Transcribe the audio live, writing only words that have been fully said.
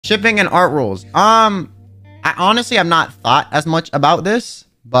shipping and art rules. I honestly have not thought as much about this,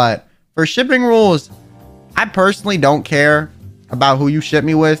 but for shipping rules, I personally don't care about who you ship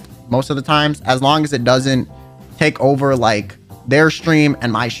me with most of the times, as long as it doesn't take over like their stream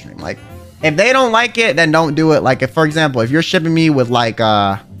and my stream. Like if they don't like it, then don't do it. Like if, for example, if you're shipping me with like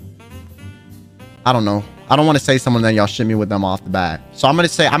I don't know, I don't want to say someone, then y'all ship me with them off the bat. So I'm gonna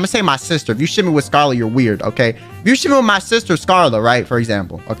say my sister. If you ship me with Scarlet, you're weird. Okay, if you ship me with my sister Scarlet, right, for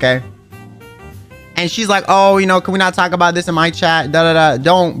example, okay, and she's like, oh, you know, can we not talk about this in my chat, da da da,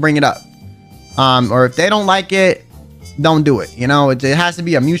 don't bring it up. Or if they don't like it, don't do it. You know, it has to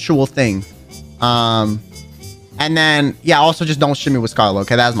be a mutual thing. And then yeah, also just don't ship me with Scarlet.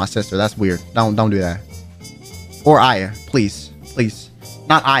 Okay, that's my sister. That's weird. Don't do that. Or Aya, please,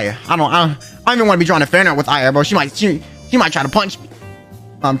 not Aya. I don't even want to be drawing a fan art with Aya, bro. She might try to punch me.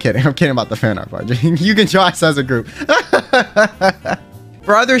 I'm kidding about the fan art part. You can draw us as a group.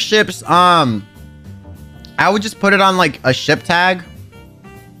 For other ships, I would just put it on like a ship tag.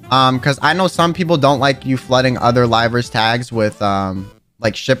 Because I know some people don't like you flooding other livers tags with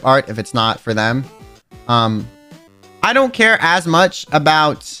like ship art if it's not for them. I don't care as much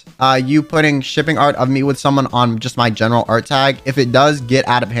about you putting shipping art of me with someone on just my general art tag. If it does get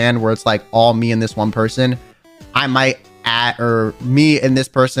out of hand where it's like all me and this one person, I might add, or me and this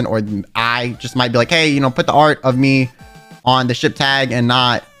person, or I just might be like, hey, you know, put the art of me on the ship tag and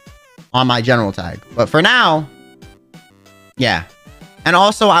not on my general tag. But for now, yeah. And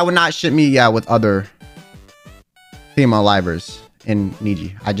also, I would not ship me with other female livers in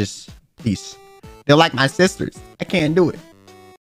Niji. Please. They're like my sisters. I can't do it.